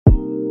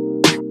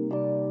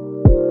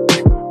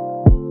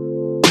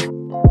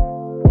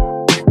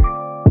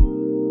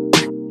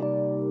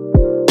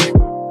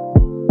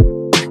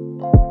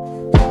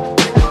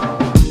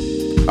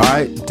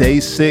Day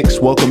 6.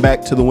 Welcome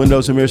back to the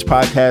Windows and Mirrors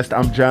podcast.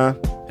 I'm John.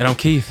 And I'm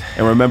Keith.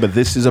 And remember,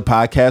 this is a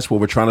podcast where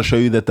we're trying to show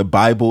you that the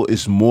Bible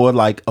is more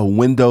like a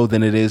window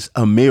than it is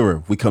a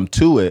mirror. We come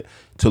to it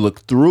to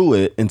look through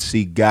it and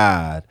see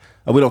God.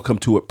 And we don't come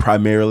to it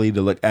primarily to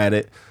look at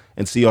it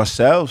and see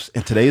ourselves.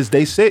 And today is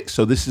day 6.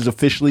 So this is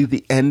officially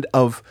the end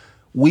of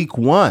week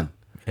 1.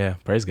 Yeah,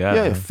 praise God.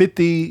 Yeah,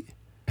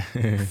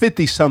 man.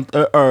 50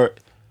 something, or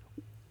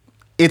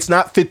it's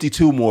not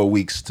 52 more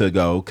weeks to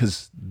go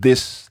because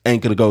this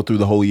ain't going to go through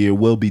the whole year.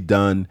 We'll be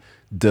done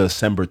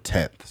December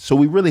 10th. So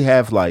we really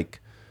have like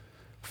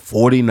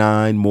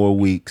 49 more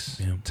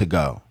weeks to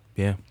go.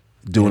 Yeah.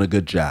 Doing a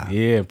good job.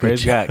 Yeah,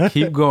 praise God.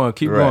 Keep going.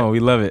 Keep going. We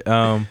love it.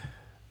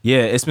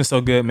 Yeah, it's been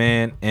so good,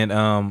 man.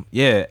 And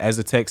yeah, as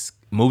the text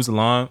moves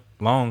along,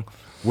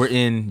 we're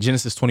in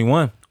Genesis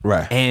 21.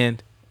 Right.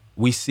 And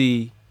we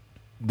see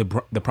the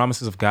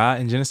promises of God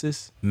in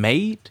Genesis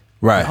made.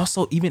 Right. And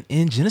also even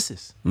in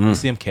Genesis, we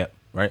see them kept,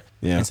 right?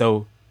 Yeah. And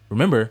so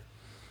remember,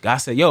 God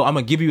said, yo, I'm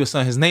going to give you a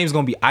son. His name's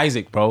going to be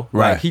Isaac, bro.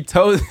 Right. Like, he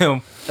told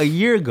him a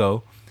year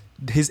ago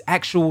his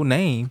actual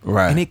name,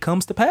 Right. and it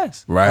comes to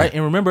pass. Right.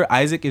 And remember,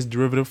 Isaac is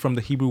derivative from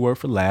the Hebrew word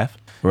for laugh.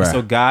 Right. And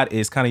so God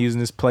is kind of using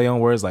this play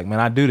on words like, man,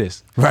 I do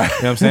this. Right.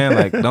 You know what I'm saying?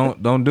 Like,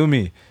 don't do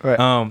me.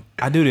 Right.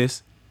 I do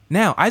this.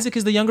 Now, Isaac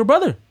is the younger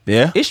brother.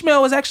 Yeah.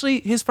 Ishmael was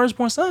actually his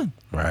firstborn son.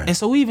 Right. And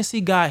so we even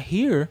see God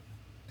here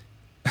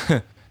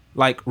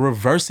like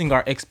reversing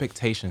our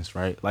expectations,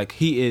 right? Like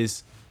he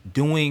is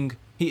going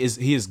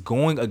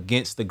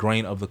against the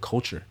grain of the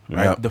culture,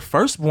 right? Yep. The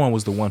firstborn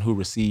was the one who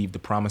received the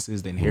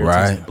promises, the inheritance,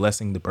 Right. the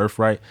blessing, the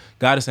birthright.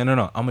 God is saying,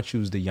 no, I'm gonna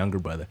choose the younger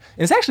brother.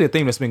 And it's actually a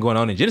theme that's been going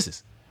on in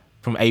Genesis,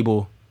 from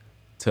Abel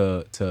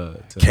to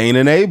Cain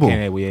and Abel. Cain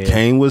and Abel, yeah.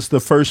 Cain was the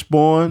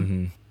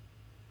firstborn.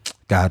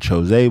 God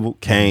chose Abel.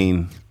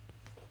 Cain,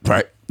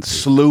 right,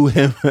 slew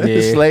him,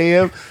 slay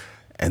him.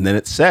 And then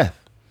it's Seth.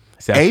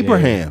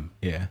 Abraham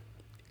Yeah.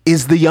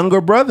 is the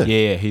younger brother.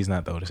 Yeah, he's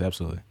not the oldest,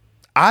 absolutely.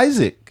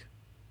 Isaac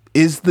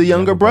is the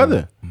younger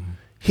brother.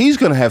 He's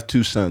going to have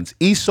 2 sons,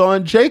 Esau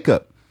and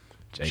Jacob.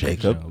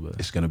 Jacob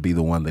is going to be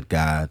the one that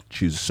God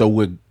chooses. So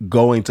we're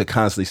going to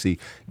constantly see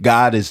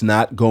God is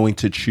not going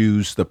to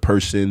choose the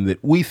person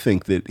that we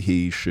think that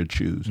he should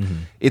choose.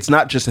 It's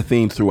not just a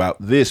theme throughout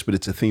this, but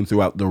it's a theme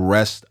throughout the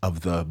rest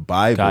of the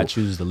Bible. God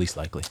chooses the least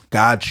likely.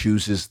 God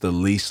chooses the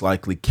least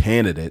likely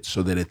candidate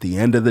so that at the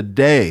end of the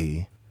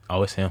day,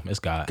 Oh, it's him. It's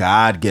God.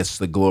 God gets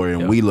the glory.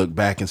 And we look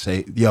back and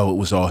say, yo, it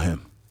was all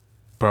him.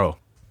 Bro,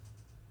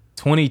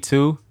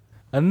 22,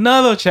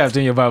 another chapter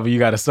in your Bible you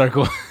got to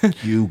circle.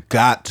 You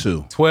got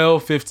to.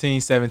 12,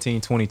 15, 17,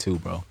 22,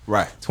 bro.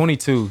 Right.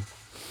 22.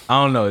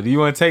 I don't know. Do you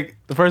want to take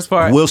the first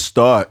part? We'll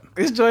start.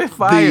 It's joy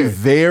fire. The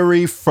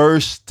very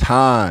first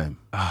time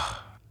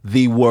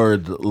the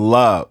word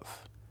love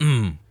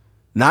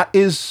not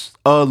is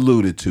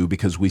alluded to,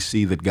 because we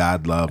see that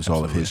God loves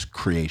all of his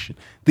creation.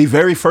 The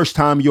very first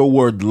time your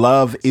word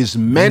love is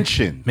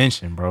mentioned,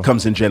 bro,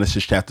 comes in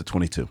Genesis chapter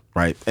 22,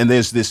 right? And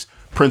there's this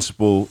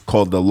principle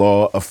called the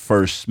law of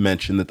first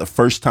mention, that the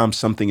first time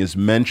something is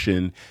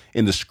mentioned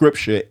in the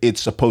scripture,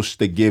 it's supposed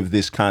to give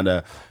this kind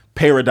of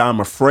paradigm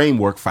or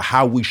framework for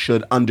how we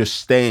should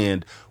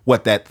understand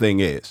what that thing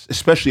is,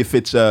 especially if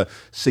it's a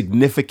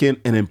significant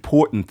and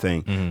important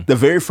thing. The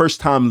very first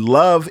time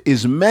love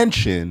is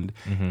mentioned,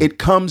 it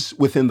comes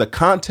within the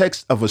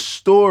context of a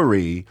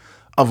story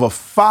of a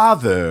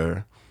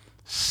father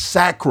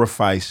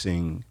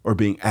sacrificing, or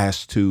being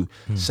asked to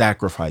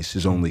sacrifice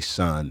his only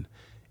son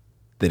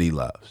that he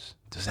loves.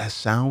 Does that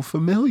sound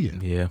familiar?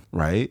 Yeah.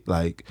 Right?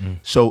 Like,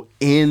 so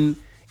in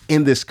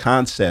this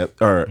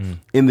concept, or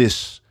in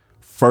this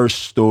first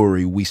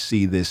story, we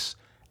see this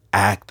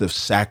act of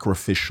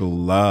sacrificial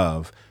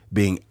love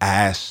being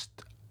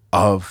asked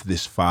of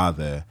this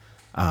father.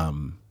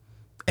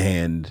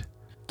 And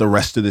the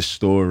rest of this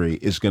story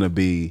is going to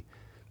be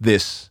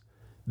this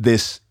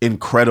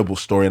incredible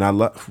story.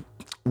 And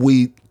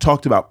we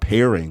talked about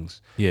pairings.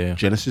 Yeah.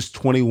 Genesis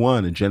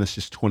 21 and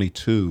Genesis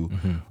 22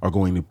 are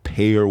going to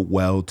pair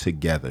well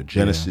together.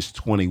 Genesis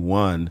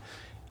 21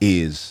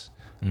 is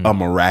a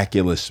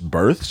miraculous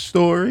birth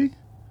story,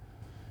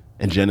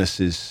 and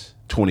Genesis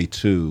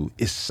 22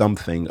 is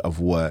something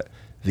of what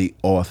the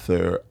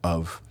author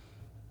of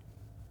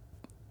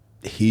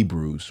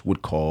Hebrews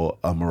would call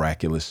a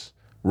miraculous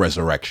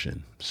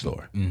resurrection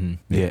story.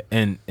 Yeah.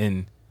 And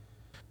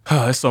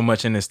there's so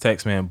much in this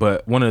text, man.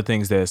 But one of the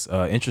things that's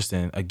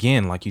interesting,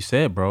 again, like you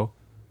said, bro,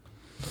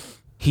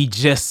 he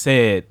just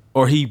said,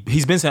 or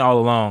he's been saying all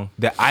along,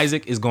 that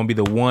Isaac is going to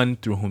be the one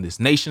through whom this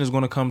nation is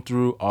going to come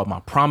through. All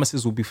my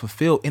promises will be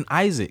fulfilled in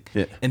Isaac.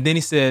 Yeah. And then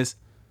he says,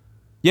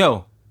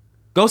 yo,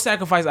 go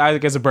sacrifice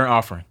Isaac as a burnt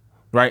offering.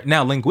 Right?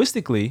 Now,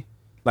 linguistically,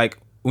 like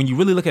when you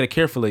really look at it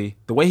carefully,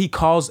 the way he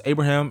calls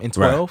Abraham in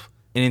 12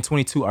 and in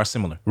 22 are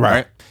similar.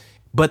 Right.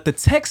 But the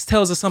text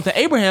tells us something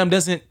Abraham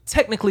doesn't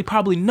technically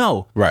probably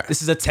know. Right.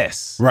 This is a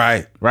test.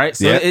 Right. Right?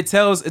 So it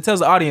tells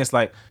the audience,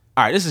 like,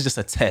 all right, this is just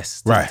a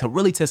test Right. to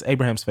really test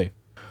Abraham's faith.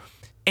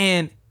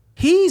 And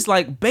he's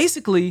like,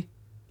 basically,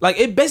 Like,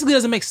 it basically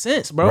doesn't make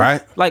sense, bro.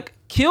 Right. Like,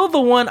 kill the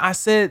one I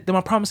said that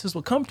my promises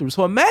would come through.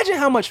 So imagine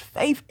how much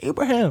faith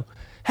Abraham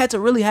had to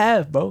really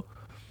have, bro.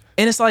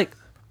 And it's like,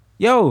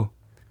 yo.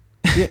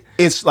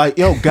 It's like,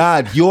 yo,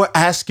 God, you're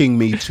asking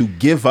me to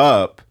give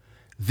up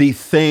the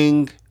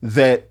thing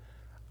that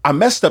I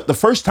messed up the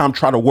first time,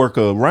 try to work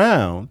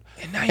around.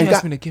 And now you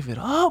ask me to give it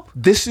up.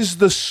 This is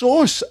the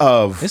source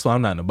of. That's why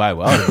I'm not in the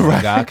Bible. I don't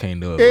know, God can't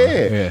do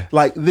it. Yeah.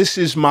 Like, this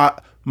is my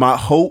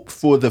hope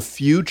for the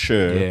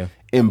future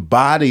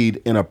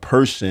embodied in a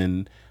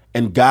person.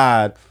 And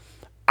God,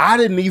 I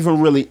didn't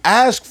even really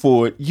ask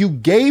for it. You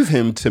gave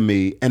him to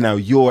me, and now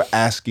you're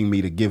asking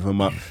me to give him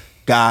up.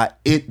 God,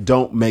 it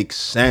don't make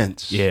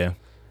sense. Yeah.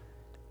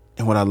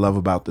 And what I love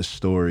about the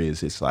story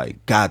is it's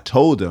like God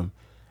told him,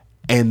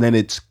 and then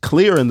it's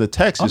clear in the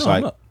text. It's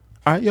like, all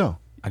right, yo.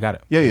 I got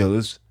it. Yeah,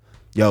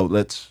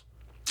 let's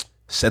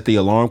set the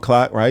alarm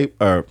clock, right?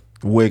 Or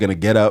we're going to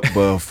get up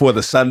before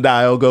the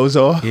sundial goes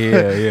off.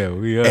 Yeah,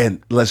 we are.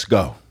 And let's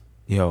go.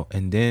 Yo,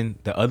 and then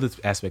the other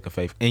aspect of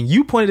faith, and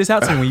you pointed this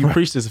out to me when you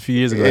preached this a few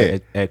years ago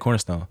at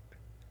Cornerstone.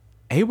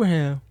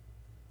 Abraham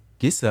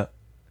gets up,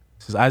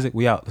 says, Isaac,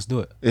 we out. Let's do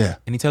it. Yeah.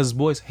 And he tells his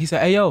boys, he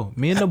said, hey, yo,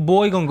 me and the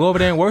boy going to go over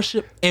there and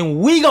worship, and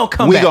we going to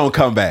come back. We going to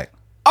come back.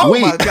 Oh,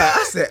 my God.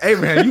 I said,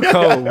 Abraham, you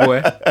cold,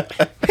 boy.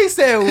 He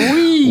said,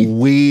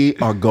 we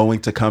are going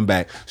to come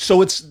back.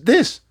 So it's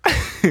this.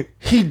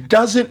 He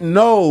doesn't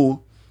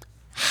know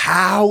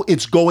how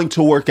it's going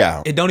to work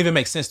out. It don't even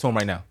make sense to him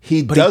right now.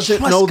 He doesn't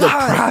know the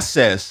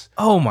process.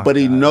 Oh my but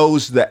God. He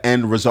knows the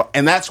end result.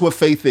 And that's what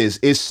faith is.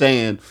 It's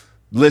saying,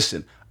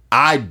 listen,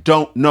 I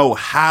don't know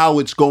how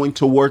it's going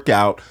to work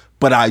out,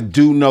 but I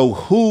do know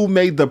who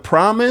made the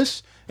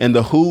promise, and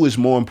the who is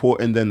more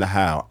important than the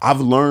how.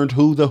 I've learned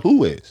who the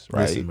who is,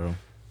 right? Listen, bro.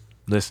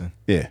 Listen.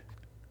 Yeah.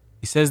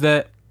 He says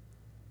that,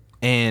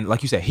 and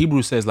like you said,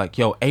 Hebrews says like,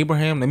 yo,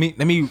 Abraham, let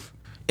me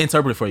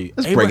interpret it for you.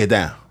 Let's break it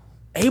down.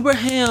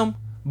 Abraham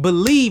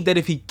believed that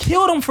if he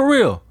killed him for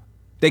real,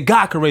 that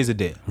God could raise the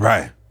dead.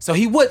 Right. So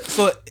he would.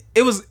 So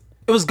it was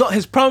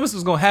his promise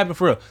was gonna happen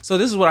for real. So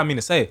this is what I mean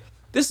to say.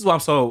 This is why I'm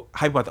so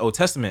hyped about the Old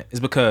Testament,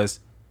 is because,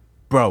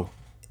 bro,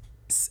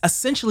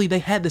 essentially they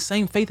had the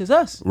same faith as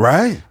us.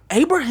 Right.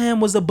 Abraham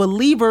was a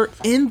believer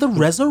in the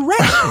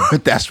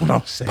resurrection. That's what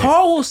I'm saying.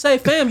 Paul will say,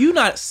 fam, you're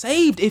not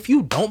saved if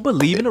you don't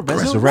believe in the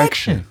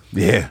resurrection.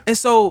 Yeah. And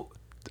so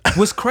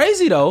what's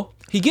crazy though,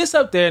 he gets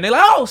up there and they're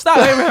like, oh, stop,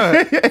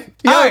 Abraham.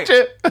 All right,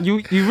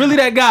 you really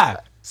that guy.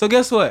 So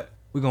guess what?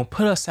 We're going to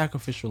put a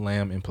sacrificial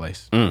lamb in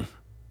place.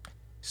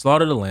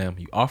 Slaughter the lamb.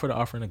 You offer the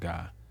offering to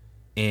God.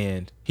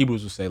 And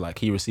Hebrews will say like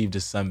he received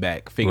his son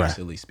back,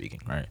 figuratively speaking,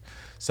 right?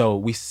 So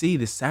we see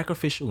the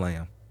sacrificial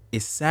lamb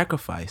is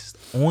sacrificed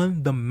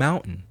on the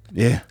mountain.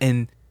 Yeah.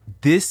 And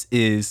this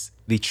is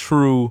the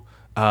true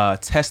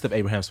test of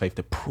Abraham's faith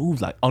to prove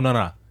like, oh,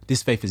 no,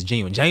 this faith is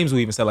genuine. James will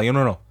even say like,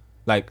 no.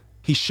 Like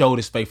he showed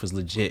his faith was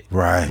legit.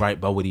 Right,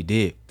 by what he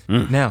did.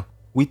 Now,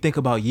 we think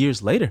about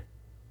years later.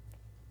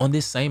 On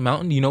this same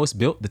mountain, you know it's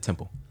built? The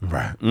temple.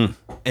 Right.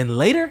 And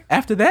later,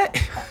 after that,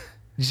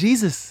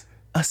 Jesus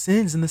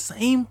ascends in the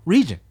same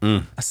region.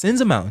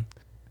 Ascends a mountain.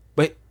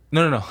 But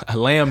no. A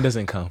lamb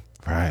doesn't come.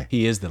 Right.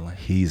 He is the lamb.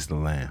 He's the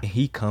lamb. And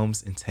he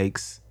comes and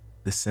takes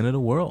the sin of the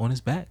world on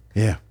his back.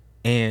 Yeah.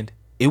 And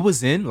it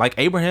was in, like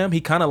Abraham, he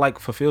kind of like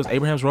fulfills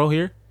Abraham's role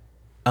here.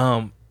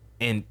 And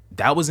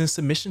that was in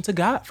submission to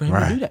God for him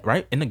to do that,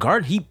 right? In the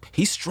garden,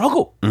 he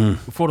struggled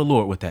before the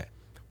Lord with that.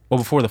 Or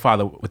before the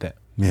Father with that.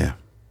 Yeah.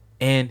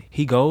 And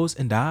he goes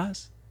and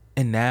dies.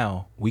 And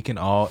now we can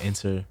all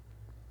enter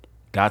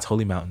God's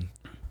holy mountain,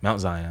 Mount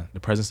Zion, the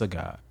presence of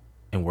God,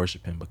 and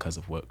worship him because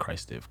of what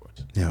Christ did for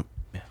us. Yep.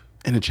 Yeah.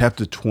 And in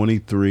chapter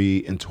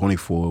 23 and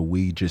 24,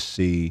 we just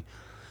see,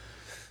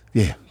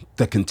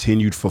 the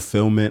continued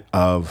fulfillment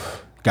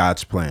of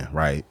God's plan,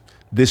 right?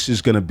 This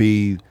is going to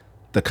be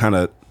the kind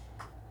of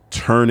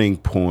turning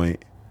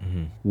point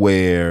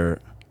where...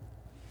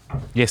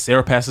 Yeah,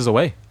 Sarah passes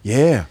away.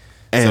 Yeah.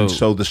 And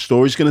so the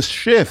story's going to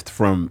shift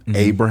from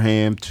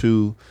Abraham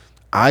to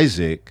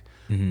Isaac.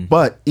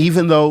 But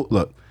even though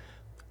the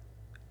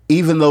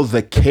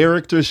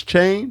characters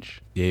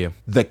change,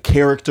 the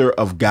character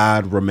of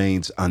God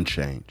remains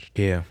unchanged.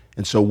 Yeah.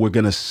 And so we're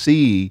going to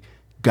see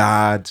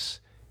God's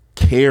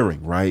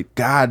caring, right?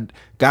 God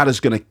is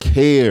going to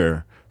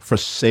care for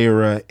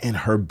Sarah in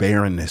her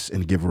barrenness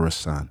and give her a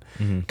son.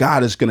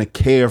 God is going to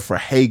care for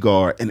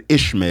Hagar and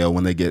Ishmael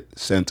when they get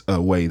sent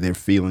away, their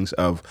feelings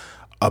of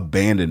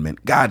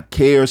abandonment. God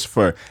cares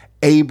for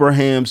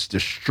Abraham's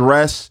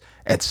distress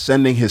at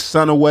sending his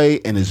son away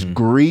and his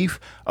grief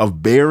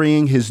of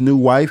burying his new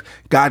wife.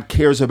 God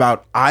cares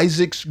about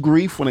Isaac's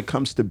grief when it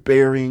comes to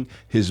burying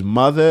his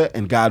mother,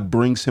 and God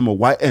brings him a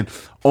wife, and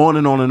on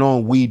and on and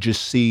on. We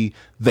just see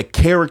the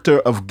character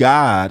of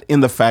God in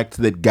the fact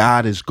that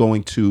God is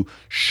going to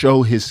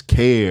show his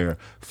care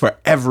for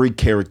every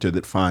character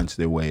that finds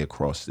their way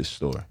across this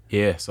story.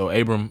 Yeah. So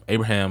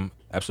Abraham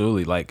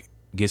absolutely like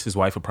gets his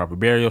wife a proper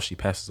burial. She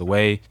passes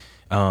away.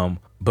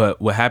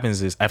 But what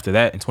happens is after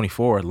that in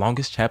 24,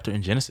 longest chapter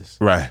in Genesis.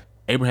 Right.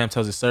 Abraham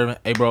tells his servant,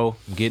 hey, bro,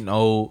 I'm getting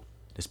old.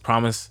 This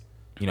promise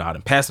I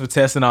done passed the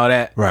test and all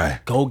that. Right.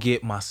 Go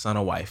get my son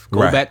a wife.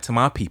 Go Right. back to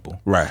my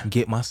people. Right. And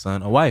get my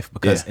son a wife.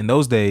 Because in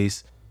those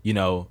days,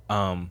 the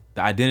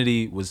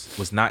identity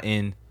was not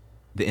in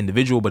the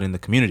individual, but in the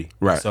community.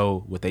 Right.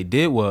 So what they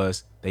did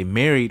was they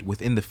married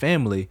within the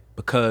family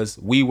because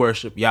we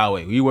worship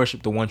Yahweh. We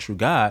worship the one true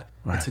God.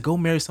 Right. And to go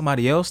marry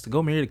somebody else, to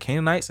go marry the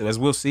Canaanites, as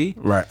we'll see,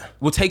 Right.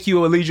 will take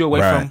you or lead you away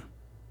Right. from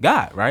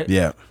God, right?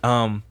 Yeah.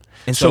 And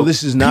So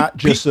this is not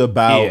just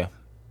about yeah.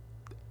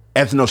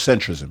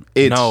 ethnocentrism.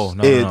 It's No.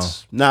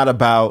 not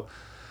about.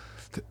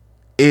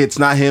 It's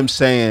not him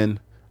saying,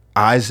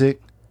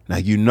 Isaac, now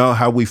you know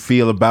how we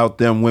feel about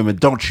them women.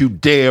 Don't you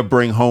dare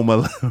bring home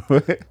a.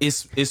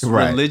 It's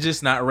Right.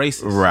 religious, not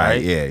racist.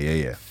 Right.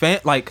 Right. Yeah.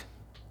 Like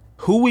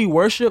who we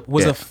worship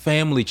was Yeah. a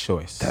family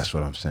choice. That's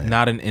what I'm saying.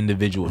 Not an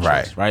individual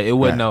Right. choice. Right. It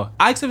wasn't Right. no.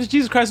 I accept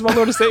Jesus Christ as my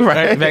Lord and Savior.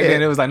 Right. Right. Back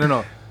then it was like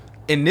no.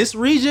 In this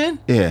region,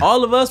 Yeah.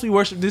 all of us we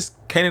worship this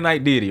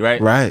Canaanite deity.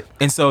 Right. Right.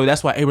 And so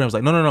that's why Abraham's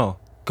like no.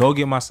 Go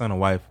get my son a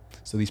wife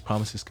so these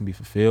promises can be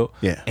fulfilled.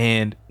 Yeah.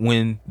 And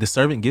when the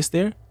servant gets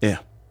there, Yeah.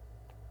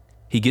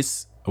 he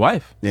gets a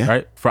wife, Yeah.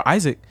 right, for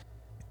Isaac.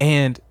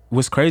 And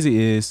what's crazy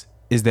is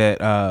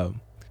that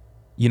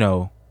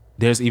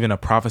there's even a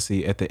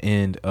prophecy at the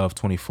end of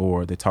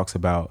 24 that talks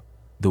about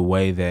the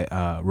way that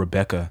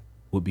Rebecca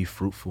would be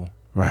fruitful,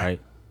 right?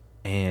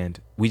 And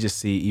we just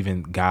see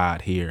even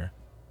God here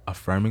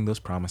affirming those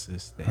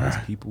promises that his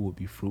people would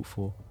be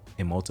fruitful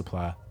and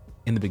multiply.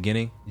 In the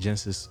beginning,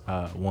 Genesis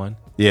 1,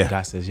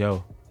 God says,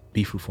 yo,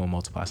 be fruitful and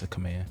multiply. It's a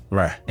command.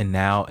 Right. And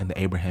now in the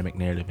Abrahamic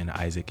narrative in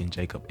Isaac and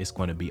Jacob, it's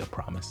going to be a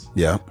promise.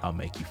 Yeah. I'll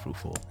make you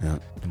fruitful Yeah.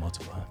 and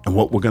multiply. And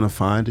what we're going to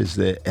find is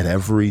that at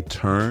every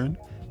turn,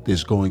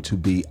 there's going to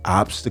be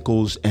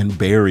obstacles and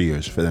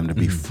barriers for them to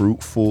be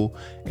fruitful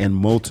and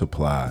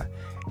multiply.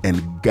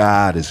 And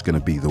God is going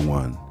to be the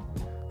one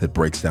that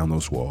breaks down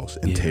those walls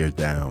and tears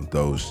down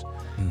those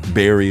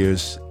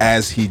barriers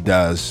as he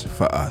does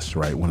for us,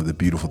 right? One of the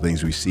beautiful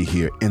things we see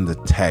here in the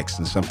text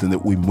and something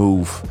that we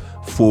move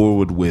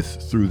forward with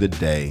through the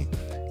day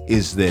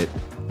is that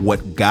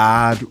what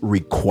God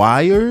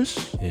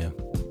requires,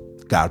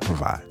 God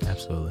provides.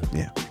 Absolutely.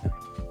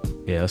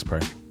 Yeah. Let's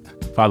pray.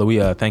 Father, we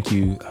thank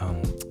you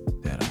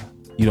that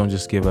you don't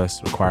just give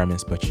us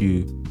requirements, but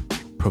you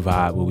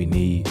provide what we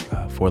need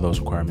for those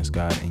requirements,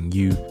 God, and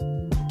you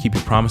keep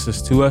your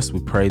promises to us. We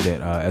pray that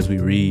as we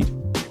read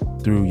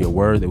through your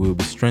word, that we will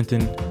be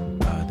strengthened,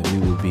 that we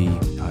will be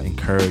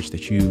encouraged,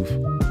 that you've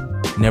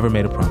never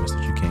made a promise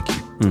that you can't keep.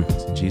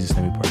 In Jesus'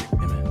 name we pray.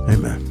 Amen.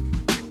 Amen.